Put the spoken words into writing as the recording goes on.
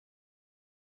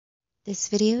This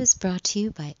video is brought to you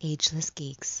by Ageless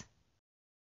Geeks.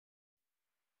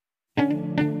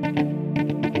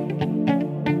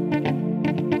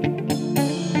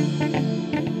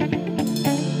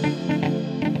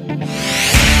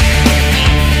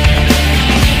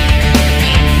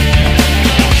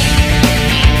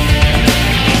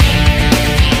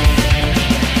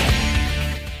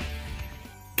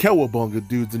 Cowabunga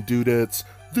dudes and dudettes,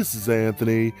 this is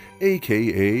Anthony,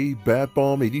 aka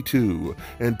BatBomb82,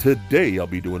 and today I'll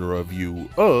be doing a review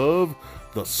of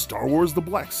the Star Wars The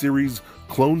Black Series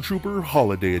Clone Trooper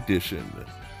Holiday Edition.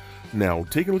 Now,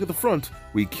 taking a look at the front,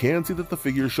 we can see that the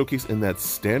figure is showcased in that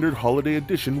standard Holiday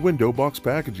Edition window box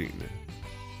packaging.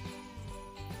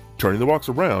 Turning the box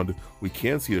around, we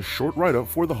can see a short write-up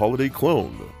for the Holiday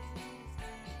Clone.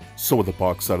 So with the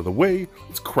box out of the way,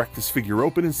 let's crack this figure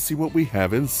open and see what we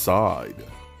have inside.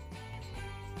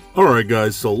 Alright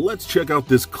guys, so let's check out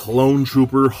this Clone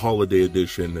Trooper Holiday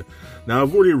Edition. Now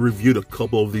I've already reviewed a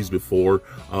couple of these before,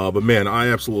 but man, I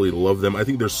absolutely love them. I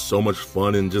think they're so much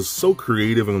fun and just so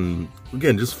creative and,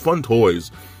 again, just fun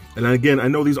toys. And again, I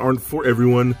know these aren't for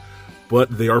everyone, but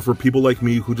they are for people like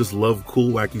me who just love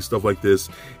cool, wacky stuff like this.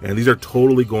 And these are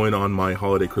totally going on my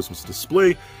holiday Christmas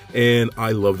display, and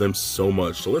I love them so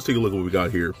much. So let's take a look at what we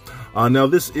got here. Now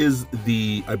this is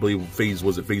the, I believe, phase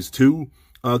 2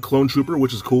 Clone Trooper,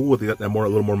 which is cool with that a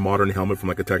little more modern helmet from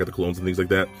like Attack of the Clones and things like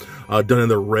that. Done in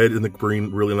the red and the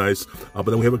green, really nice. But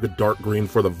then we have like a dark green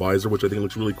for the visor, which I think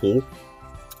looks really cool.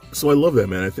 So I love that,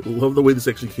 man. I love the way this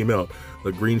actually came out.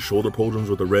 The green shoulder pauldrons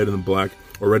with the red and the black,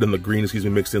 or red and the green, excuse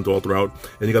me, mixed into all throughout.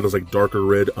 And you got this like darker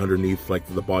red underneath, like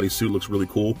the bodysuit looks really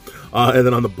cool. And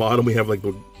then on the bottom we have like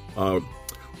the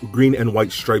green and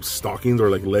white striped stockings or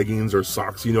like leggings or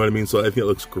socks, you know what I mean? So I think it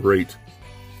looks great.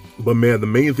 But man, the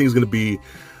main thing is going to be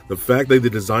the fact that they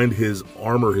designed his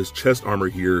armor, his chest armor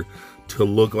here, to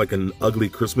look like an ugly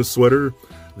Christmas sweater.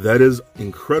 That is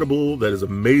incredible. That is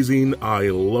amazing. I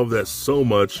love that so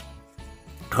much.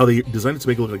 How they designed it to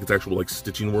make it look like it's actual like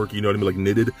stitching work, you know what I mean, like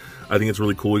knitted. I think it's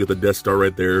really cool. You got the Death Star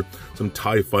right there, some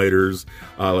TIE fighters,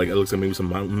 like it looks like maybe some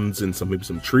mountains and maybe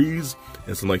some trees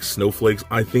and some like snowflakes.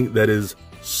 I think that is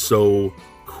so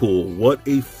cool. What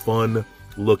a fun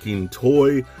looking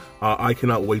toy. I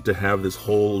cannot wait to have this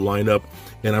whole lineup,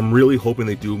 and I'm really hoping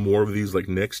they do more of these like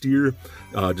next year,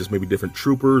 just maybe different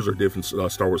troopers or different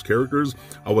Star Wars characters.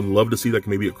 I would love to see like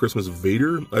maybe a Christmas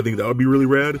Vader. I think that would be really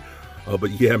rad. But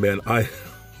yeah, man,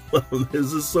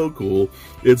 this is so cool.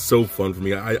 It's so fun for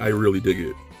me. I really dig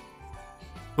it.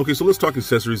 Okay, so let's talk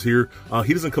accessories here.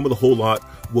 He doesn't come with a whole lot.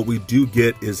 What we do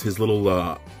get is his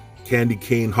little candy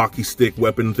cane hockey stick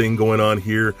weapon thing going on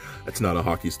here. That's not a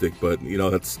hockey stick, but you know,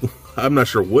 that's I'm not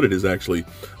sure what it is actually.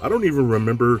 I don't even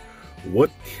remember what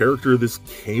character this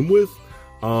came with.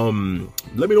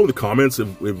 Let me know in the comments if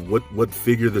what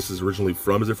figure this is originally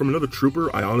from. Is it from another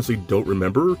trooper? I honestly don't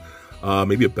remember.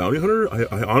 Maybe a bounty hunter?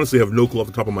 I honestly have no clue off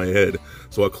the top of my head.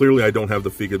 So clearly I don't have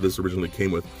the figure this originally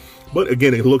came with. But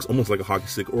again, it looks almost like a hockey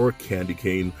stick or a candy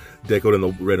cane decorated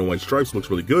in the red and white stripes. Looks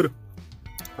really good.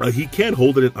 He can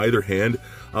hold it in either hand.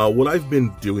 What I've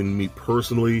been doing, me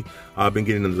personally, I've been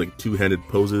getting into like two-handed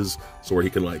poses, so where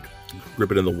he can like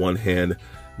grip it in the one hand,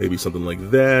 maybe something like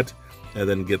that, and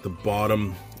then get the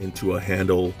bottom into a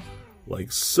handle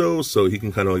like so he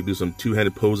can kind of like do some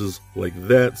two-handed poses like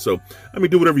that. So I mean,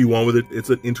 do whatever you want with it.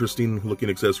 It's an interesting looking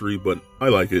accessory, but I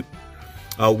like it.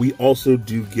 We also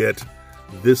do get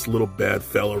this little bad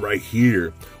fella right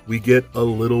here. We get a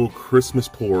little Christmas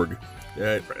Porg.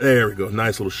 There we go,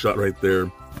 nice little shot right there,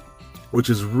 which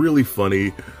is really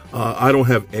funny. I don't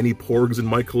have any Porgs in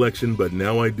my collection, but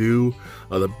now I do.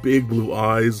 The big blue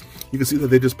eyes. You can see that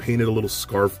they just painted a little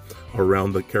scarf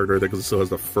around the character there because it still has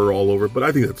the fur all over it, but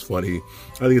I think that's funny.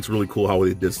 I think it's really cool how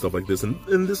they did stuff like this, and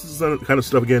this is the kind of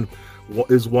stuff, again,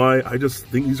 is why I just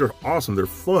think these are awesome. They're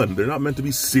fun. They're not meant to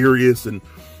be serious and,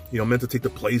 you know, meant to take the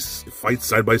place, fight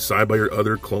side by side by your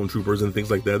other clone troopers and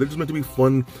things like that. They're just meant to be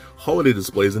fun holiday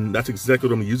displays, and that's exactly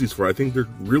what I'm going to use these for. I think they're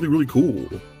really, really cool.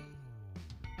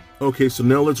 Okay, so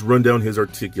now let's run down his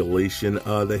articulation.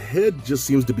 The head just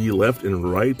seems to be left and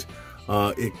right.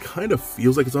 It kind of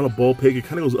feels like it's on a ball peg. It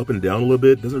kind of goes up and down a little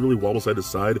bit. It doesn't really wobble side to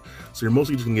side. So you're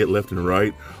mostly just going to get left and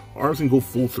right. Arms can go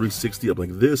full 360 up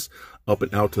like this, up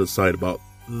and out to the side about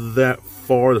that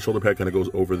far. The shoulder pad kind of goes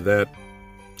over that.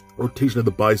 Rotation of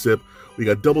the bicep. We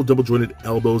got double jointed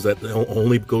elbows that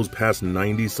only goes past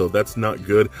 90, so that's not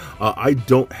good. I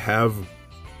don't have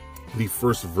the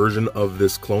first version of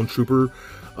this clone trooper,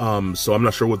 so I'm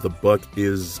not sure what the buck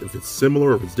is, if it's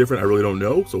similar or if it's different. I really don't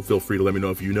know, so feel free to let me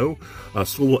know if you know.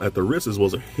 Swivel at the wrist as well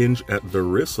as a hinge at the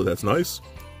wrist, so that's nice.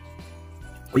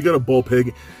 We got a ball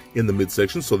peg in the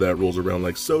midsection, so that rolls around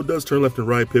like so, does turn left and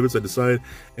right, pivots side to side,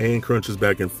 and crunches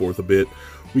back and forth a bit.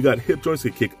 We got hip joints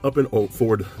that kick up and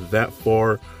forward that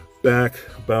far, back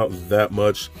about that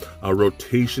much.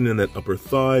 Rotation in that upper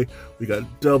thigh. We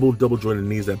got double jointed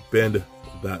knees that bend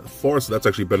that far, so that's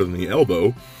actually better than the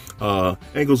elbow.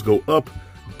 Ankles go up,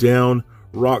 down,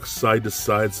 rock side to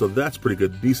side, so that's pretty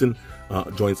good. Decent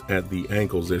joints at the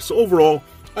ankles there. So overall,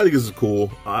 I think this is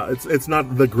cool. It's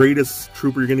not the greatest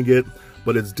trooper you're going to get,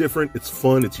 but it's different, it's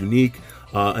fun, it's unique.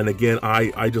 And again,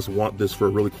 I just want this for a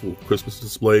really cool Christmas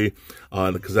display,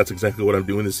 because that's exactly what I'm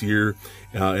doing this year.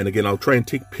 And again, I'll try and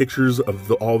take pictures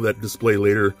of all that display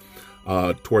later,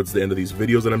 towards the end of these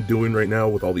videos that I'm doing right now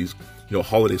with all these,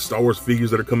 holiday Star Wars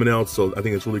figures that are coming out. So I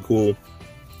think it's really cool.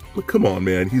 But come on,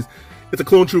 man, it's a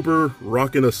clone trooper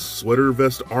rocking a sweater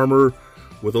vest armor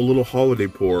with a little holiday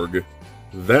porg.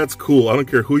 That's cool. I don't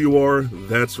care who you are,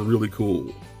 that's really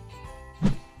cool.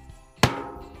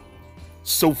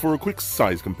 So for a quick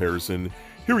size comparison,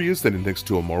 here he is standing next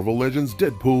to a Marvel Legends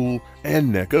Deadpool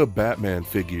and NECA Batman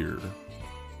figure.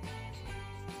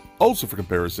 Also for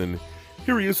comparison,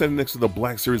 here he is standing next to the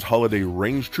Black Series Holiday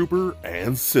Range Trooper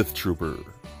and Sith Trooper.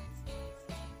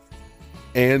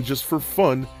 And just for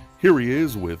fun, here he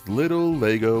is with little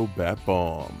Lego Bat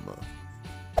Bomb.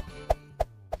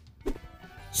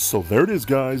 So there it is,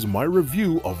 guys, my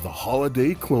review of the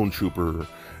Holiday Clone Trooper.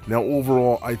 Now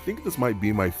overall, I think this might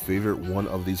be my favorite one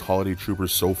of these holiday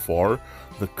troopers so far.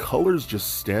 The colors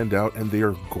just stand out and they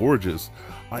are gorgeous.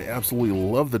 I absolutely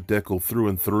love the decal through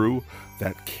and through.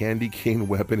 That candy cane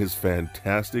weapon is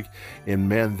fantastic. And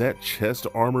man, that chest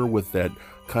armor with that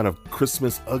kind of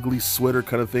Christmas ugly sweater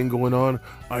kind of thing going on,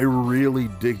 I really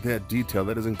dig that detail.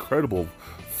 That is incredible.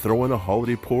 Throw in a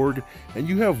holiday porg and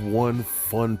you have one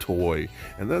fun toy,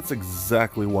 and that's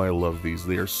exactly why I love these.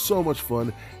 They are so much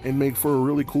fun and make for a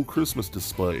really cool Christmas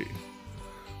display.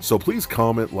 So please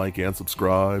comment, like, and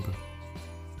subscribe.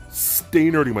 Stay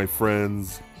nerdy, my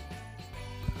friends.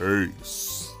 Peace.